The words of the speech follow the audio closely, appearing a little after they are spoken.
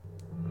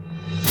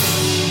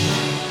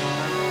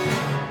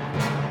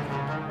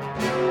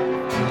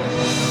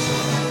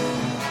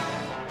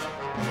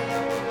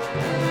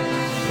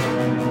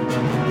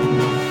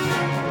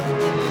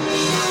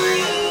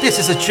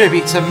This is a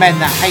tribute to men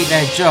that hate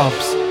their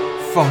jobs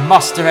from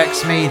Muster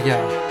X Media.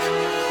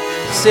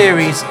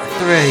 Series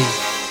 3,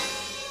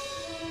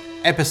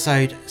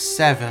 Episode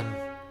 7.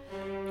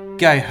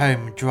 Go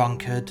home,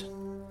 drunkard.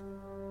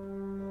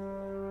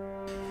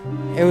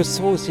 It was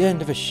towards the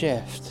end of a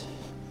shift.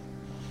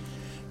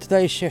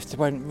 Today's shift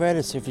went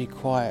relatively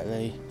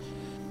quietly.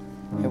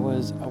 It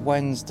was a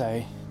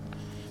Wednesday,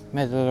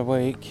 middle of the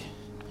week.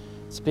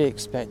 To be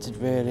expected,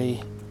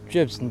 really.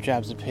 Dribs and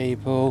drabs of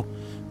people,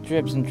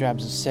 dribs and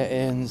drabs of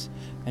sit-ins,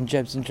 and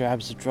dribs and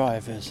drabs of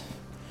drivers.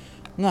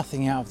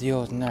 Nothing out of the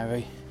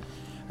ordinary,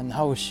 and the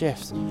whole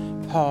shift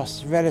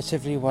passed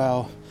relatively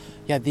well.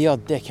 You had the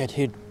odd dickhead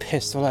who'd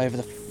pissed all over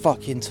the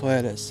fucking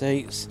toilet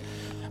seats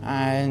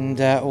and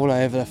all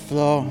over the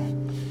floor,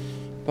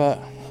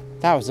 but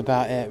that was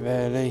about it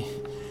really.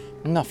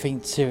 Nothing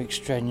too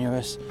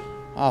extraneous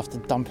after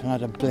dumping a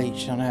load of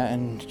bleach on it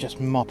and just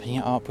mopping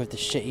it up with the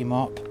shitty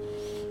mop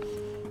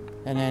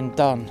and then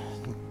done.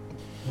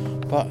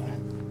 But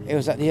it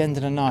was at the end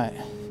of the night.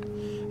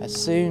 As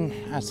soon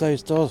as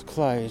those doors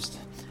closed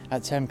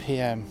at 10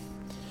 p.m,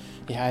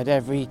 you had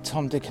every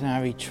Tom, Dick and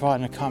Harry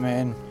trying to come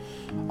in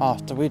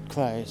after we'd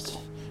closed.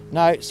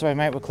 No, sorry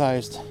mate, we're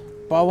closed.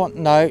 But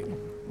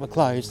we're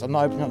closed. I'm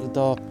not opening up the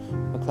door,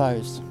 we're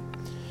closed.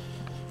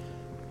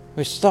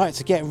 Which started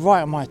to get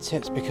right on my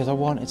tits because I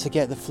wanted to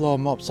get the floor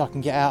mopped so I can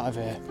get out of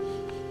here.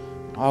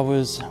 I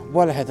was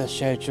well ahead of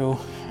schedule,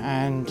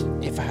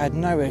 and if I had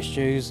no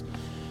issues,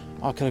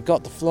 I could have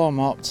got the floor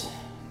mopped,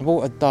 the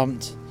water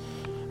dumped,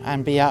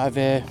 and be out of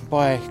here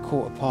by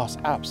past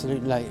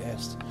absolute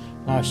latest.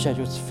 And I was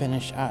scheduled to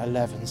finish at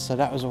 11, so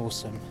that was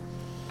awesome.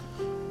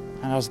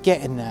 And I was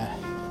getting there,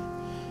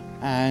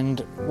 and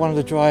one of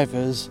the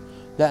drivers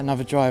let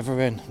another driver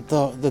in.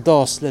 The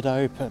door slid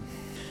open,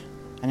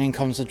 and in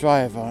comes the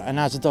driver. And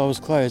as the door was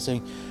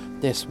closing,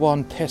 this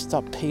one pissed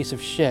up piece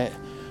of shit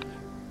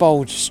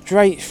bulged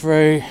straight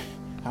through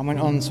and went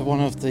onto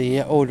one of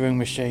the ordering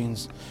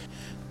machines,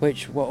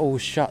 which were all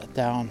shut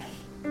down.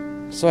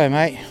 Sorry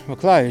mate, we're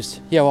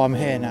closed. Yeah, well I'm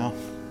here now.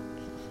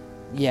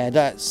 Yeah,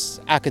 that's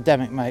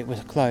academic mate,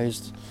 we're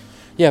closed.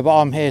 Yeah, but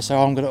I'm here so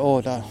I'm going to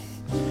order.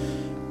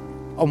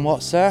 On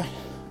what sir?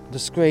 The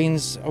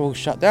screens are all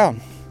shut down.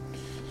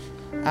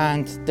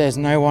 And there's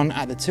no one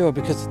at the till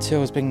because the till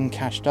has been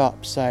cashed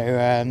up, so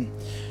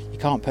you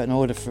can't put an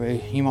order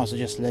through. You might as well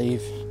just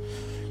leave.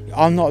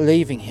 I'm not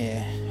leaving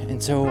here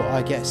until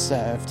I get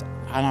served,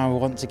 and I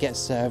want to get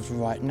served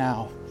right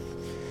now.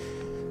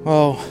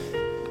 Well,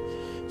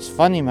 it's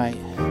funny mate.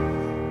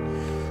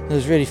 It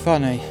was really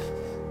funny,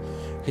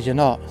 because you're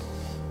not.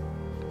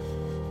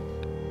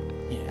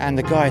 And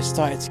the guy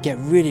started to get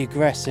really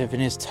aggressive in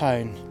his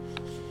tone.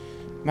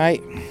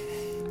 Mate,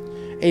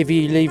 either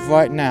you leave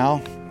right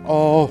now,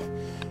 or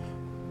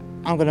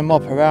I'm going to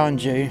mop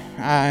around you,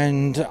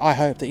 and I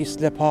hope that you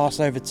slip arse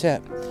over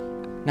tip.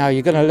 Now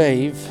you're going to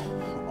leave,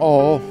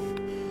 or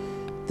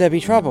there'll be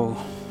trouble.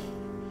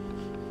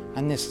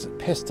 And this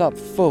pissed up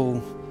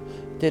fool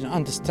didn't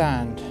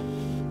understand.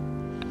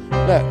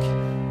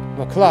 Look,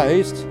 we're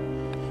closed.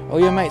 All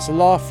your mates are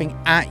laughing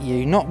at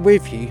you, not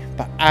with you,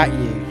 but at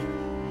you.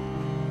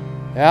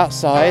 They're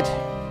outside.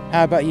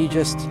 How about you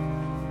just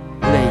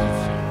leave?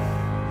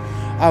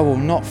 I will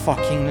not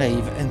fucking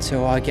leave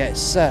until I get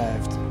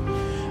served.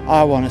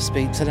 I want to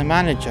speak to the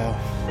manager.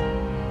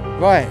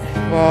 Right,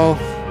 well,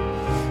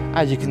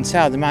 as you can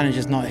tell, the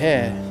manager's not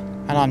here.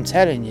 And I'm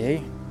telling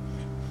you,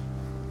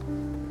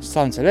 it's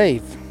time to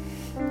leave.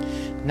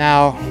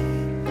 Now,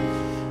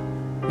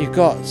 you've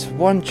got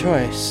one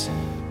choice.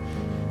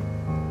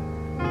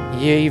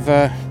 You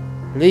either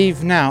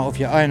leave now of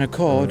your own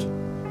accord,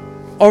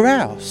 or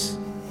else.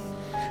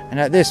 And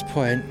at this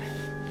point,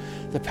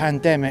 the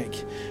pandemic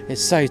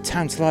is so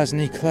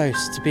tantalisingly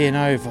close to being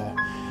over.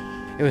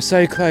 It was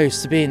so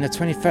close to being the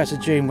 21st of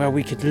June where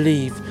we could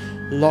leave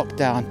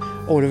lockdown,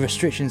 all the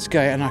restrictions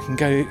go, and I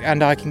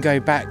can go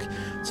back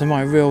to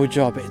my real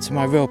job, to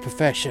my real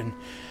profession.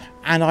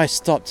 And I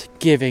stopped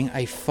giving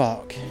a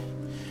fuck.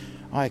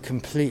 I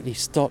completely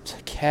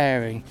stopped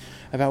caring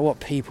about what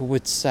people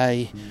would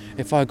say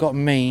if I got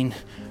mean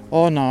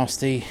or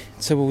nasty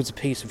towards a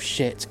piece of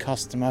shit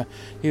customer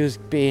who was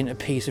being a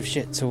piece of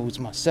shit towards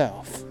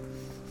myself.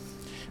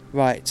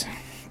 Right,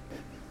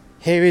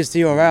 here is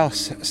the or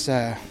else,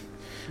 sir,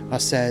 I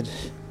said.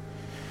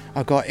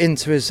 I got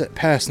into his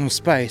personal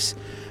space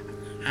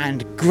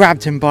and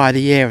grabbed him by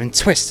the ear and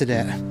twisted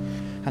it.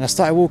 And I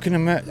started walking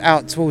him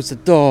out towards the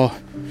door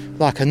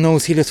like a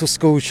naughty little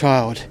school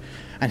child.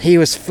 And he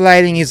was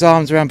flailing his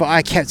arms around, but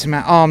I kept him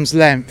at arm's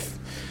length.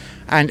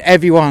 And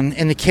everyone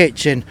in the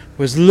kitchen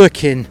was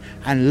looking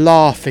and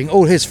laughing.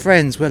 All his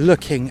friends were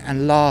looking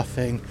and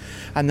laughing.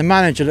 And the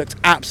manager looked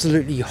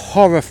absolutely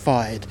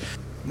horrified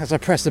as I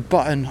pressed the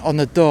button on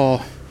the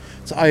door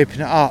to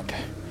open it up.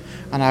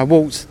 And I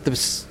walked the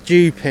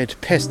stupid,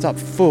 pissed up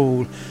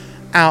fool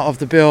out of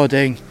the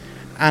building,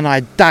 and I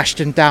dashed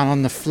him down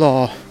on the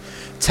floor.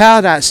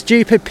 Tell that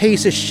stupid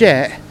piece of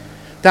shit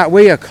that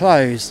we are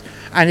closed,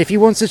 and if he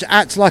wants to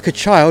act like a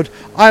child,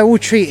 I will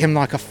treat him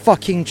like a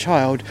fucking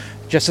child,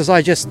 just as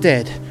I just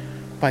did.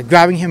 by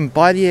grabbing him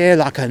by the ear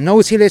like a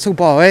naughty little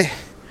boy.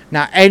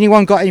 Now,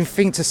 anyone got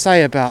anything to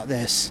say about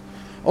this?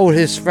 All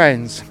his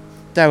friends,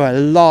 they were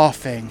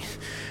laughing.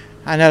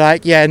 And they're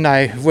like, yeah,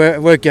 no,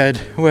 we're good.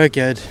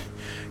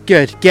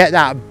 Good, get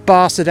that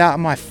bastard out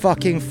of my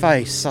fucking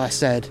face, I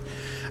said.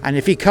 And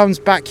if he comes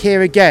back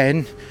here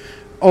again,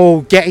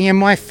 all getting in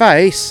my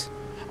face,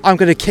 I'm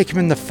going to kick him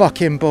in the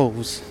fucking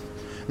balls.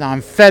 Now,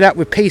 I'm fed up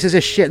with pieces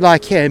of shit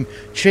like him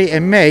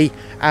treating me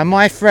and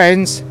my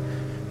friends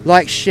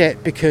like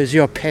shit because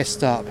you're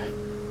pissed up.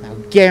 Now,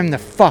 get him the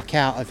fuck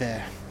out of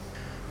here.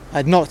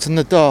 I knocked on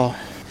the door,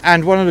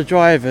 and one of the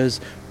drivers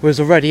was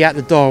already at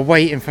the door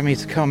waiting for me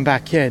to come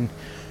back in.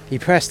 He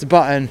pressed the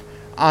button,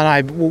 and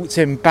I walked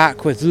in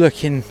backwards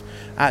looking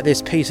at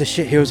this piece of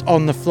shit who was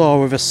on the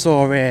floor with a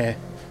sore ear.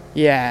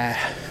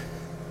 Yeah.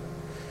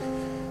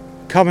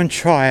 Come and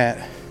try it.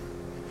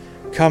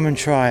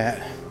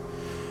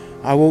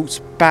 I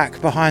walked back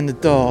behind the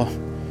door,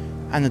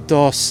 and the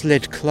door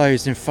slid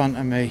closed in front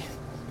of me.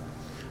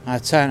 I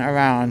turned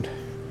around,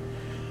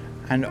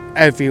 and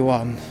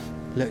everyone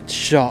looked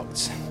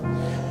shocked.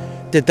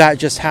 Did that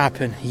just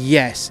happen?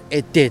 Yes,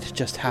 it did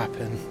just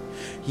happen.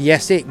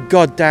 Yes, it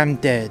goddamn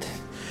did.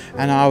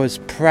 And I was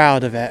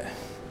proud of it.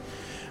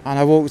 And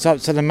I walked up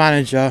to the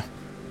manager.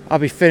 I'll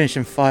be finished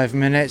in 5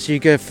 minutes. You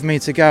good for me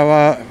to go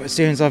out as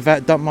soon as I've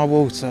dumped my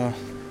water?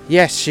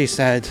 Yes, she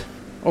said,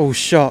 all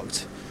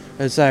shocked,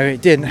 as though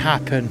it didn't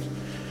happen.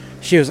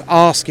 She was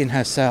asking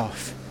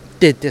herself,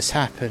 did this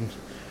happen?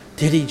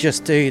 Did he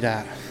just do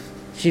that?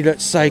 She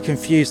looked so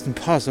confused and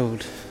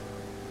puzzled.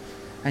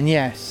 And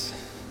yes,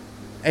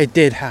 it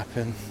did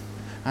happen.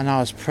 And I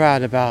was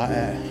proud about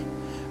it.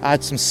 I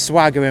had some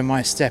swagger in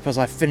my step as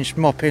I finished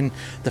mopping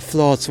the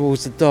floor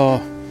towards the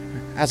door.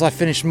 As I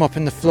finished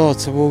mopping the floor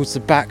towards the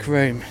back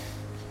room,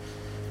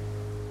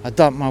 I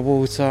dumped my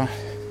water,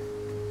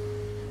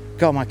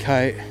 got my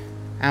coat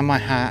and my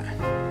hat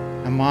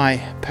and my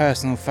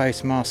personal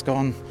face mask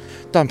on,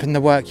 dumping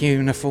the work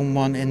uniform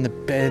one in the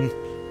bin,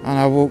 and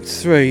I walked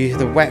through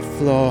the wet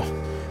floor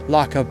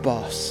like a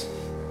boss,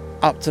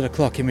 up to the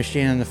clocking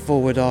machine in the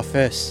forward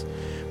office,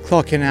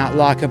 clocking out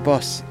like a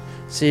boss.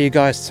 See you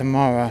guys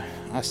tomorrow,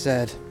 I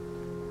said.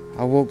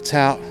 I walked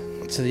out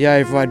to the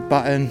override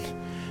button,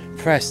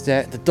 pressed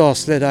it, the door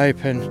slid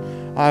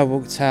open, I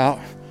walked out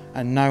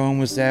and no one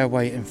was there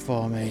waiting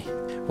for me.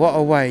 What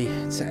a way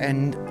to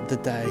end the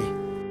day.